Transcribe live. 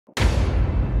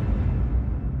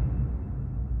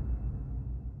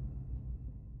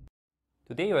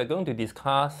Today we are going to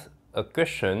discuss a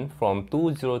question from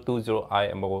 2020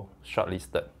 IMO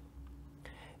Shortlisted.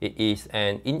 It is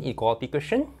an inequality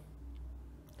question.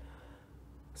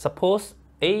 Suppose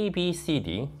A, B, C,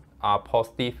 D are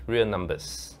positive real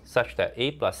numbers such that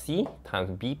A plus C times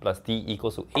B plus D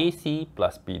equals to AC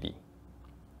plus BD.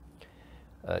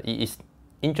 It is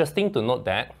interesting to note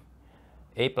that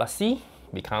A plus C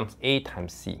becomes A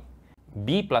times C.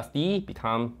 B plus D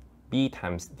becomes B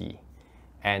times D.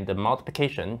 And the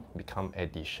multiplication becomes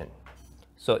addition.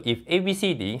 So if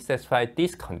ABCD satisfy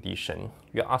this condition,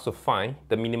 we are asked to find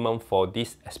the minimum for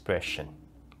this expression.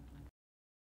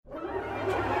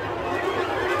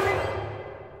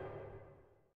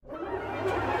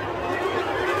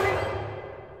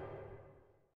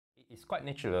 It is quite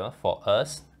natural for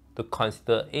us to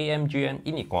consider AMGN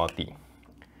inequality.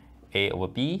 A over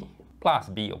B plus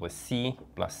B over C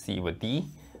plus C over D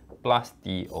plus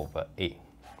D over A.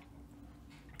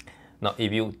 Now,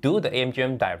 if you do the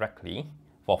AMGM directly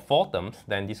for 4 terms,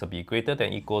 then this will be greater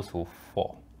than or equals to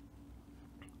 4.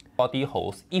 Inequality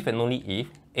holds if and only if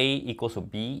A equals to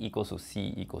B equals to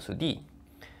C equals to D.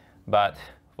 But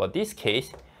for this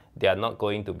case, they are not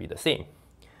going to be the same.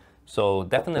 So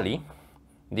definitely,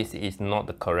 this is not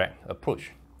the correct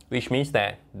approach, which means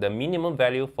that the minimum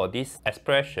value for this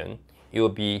expression, it will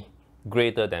be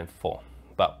greater than 4.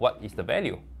 But what is the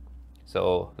value?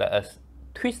 So let us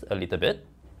twist a little bit.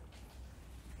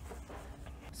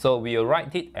 So we will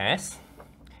write it as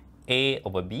A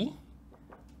over B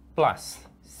plus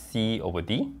C over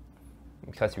D,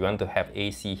 because we want to have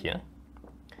AC here,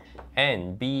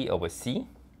 and B over C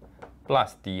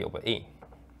plus D over A.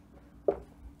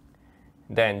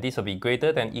 Then this will be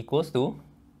greater than or equals to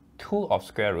 2 of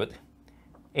square root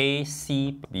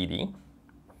AC BD,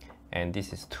 and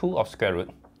this is 2 of square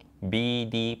root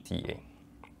BDCA.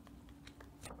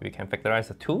 We can factorize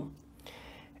the 2,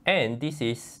 and this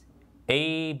is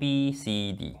A, B,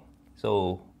 C, D.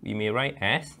 So we may write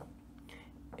as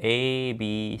A,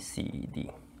 B, C, D.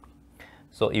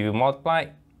 So if you multiply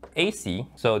AC,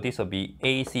 so this will be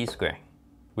AC squared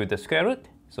with the square root,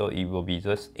 so it will be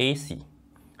just AC.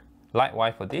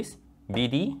 Likewise for this,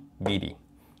 BD, BD,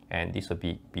 and this will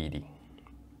be BD.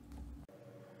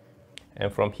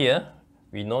 And from here,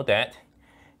 we know that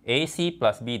AC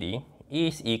plus BD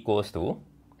is equals to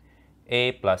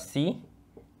A plus C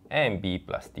and B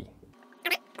plus D.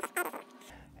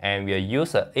 And we'll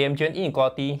use the AMGN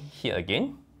inequality here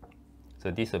again. So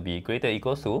this will be greater or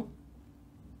equals to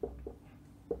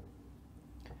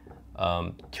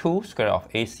 2 square root of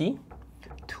AC,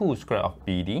 2 square root of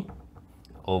BD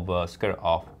over square root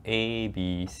of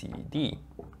ABCD.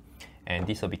 And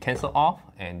this will be cancelled off,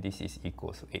 and this is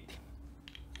equals to 8.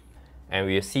 And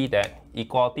we'll see that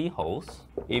equality holds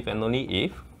if and only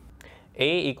if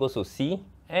A equals to C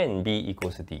and B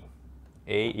equals to D.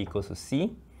 A equals to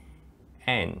C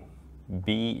and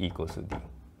B equals to D.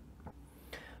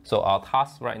 So our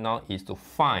task right now is to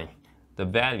find the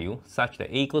value such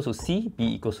that A equals to C,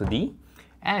 B equals to D,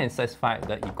 and satisfy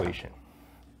the equation.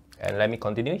 And let me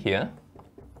continue here.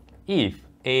 If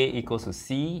A equals to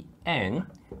C and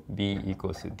B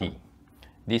equals to D,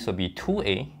 this will be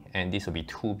 2A and this will be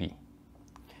 2B.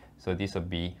 So this will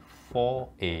be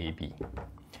 4AB.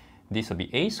 This will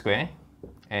be A squared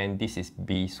and this is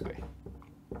B squared.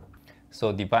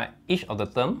 So divide each of the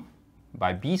term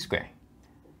by B squared.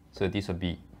 So this will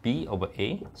be B over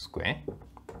A squared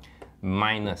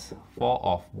minus 4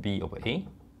 of B over A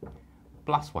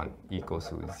plus 1 equals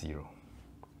to 0.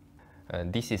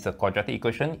 This is a quadratic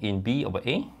equation in B over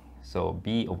A. So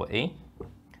B over A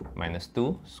minus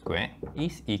 2 squared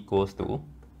is equals to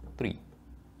 3.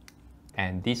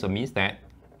 And this means that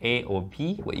A over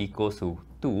B will equal to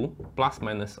 2 plus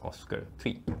minus of square root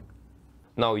 3.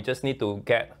 Now we just need to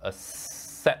get a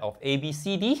set of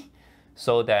ABCD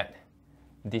so that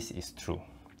this is true.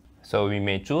 So we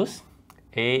may choose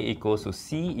A equals to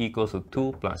C equals to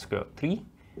 2 plus square root 3,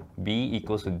 B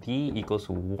equals to D equals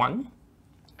to 1.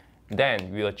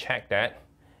 Then we will check that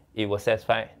it will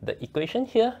satisfy the equation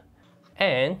here,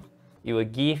 and it will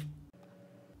give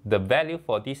the value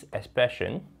for this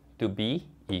expression to be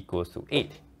equals to 8.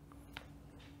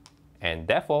 And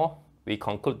therefore, we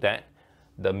conclude that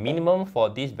the minimum for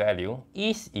this value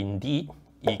is indeed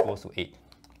equals to 8.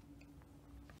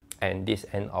 And this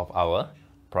is the end of our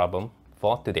problem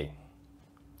for today.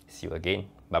 See you again.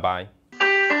 Bye-bye.